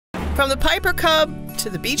From the Piper Cub to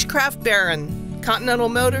the Beechcraft Baron, Continental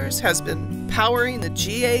Motors has been powering the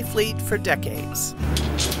GA fleet for decades.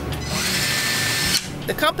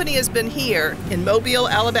 The company has been here in Mobile,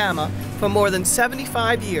 Alabama for more than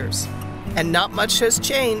 75 years, and not much has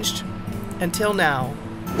changed until now.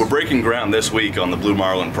 We're breaking ground this week on the Blue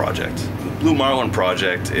Marlin project. The Blue Marlin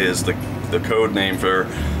project is the code name for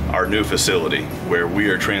our new facility, where we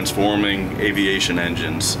are transforming aviation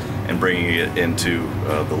engines and bringing it into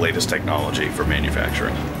the latest technology for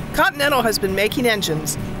manufacturing. Continental has been making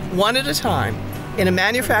engines one at a time in a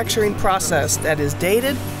manufacturing process that is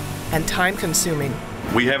dated and time-consuming.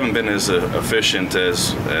 We haven't been as efficient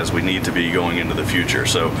as we need to be going into the future.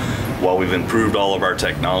 So while we've improved all of our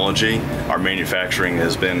technology, our manufacturing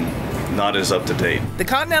has been not as up to date. The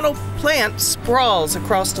Continental plant sprawls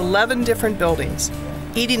across 11 different buildings,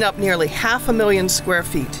 eating up nearly 500,000 square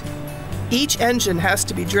feet. Each engine has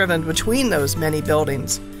to be driven between those many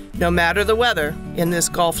buildings, no matter the weather in this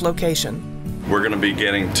Gulf location. We're going to be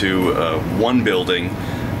getting to one building,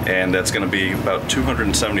 and that's going to be about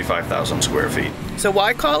 275,000 square feet. So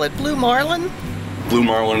why call it Blue Marlin? Blue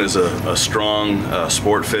marlin is a strong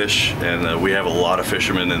sport fish, and we have a lot of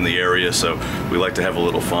fishermen in the area, so we like to have a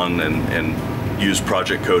little fun and use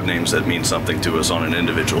project code names that mean something to us on an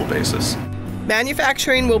individual basis.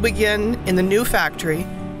 Manufacturing will begin in the new factory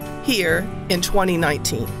here in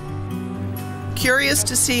 2019. Curious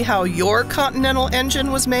to see how your Continental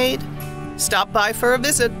engine was made? Stop by for a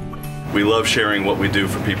visit. We love sharing what we do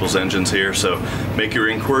for people's engines here, so make your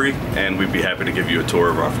inquiry and we'd be happy to give you a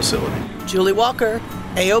tour of our facility. Julie Walker,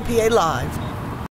 AOPA Live.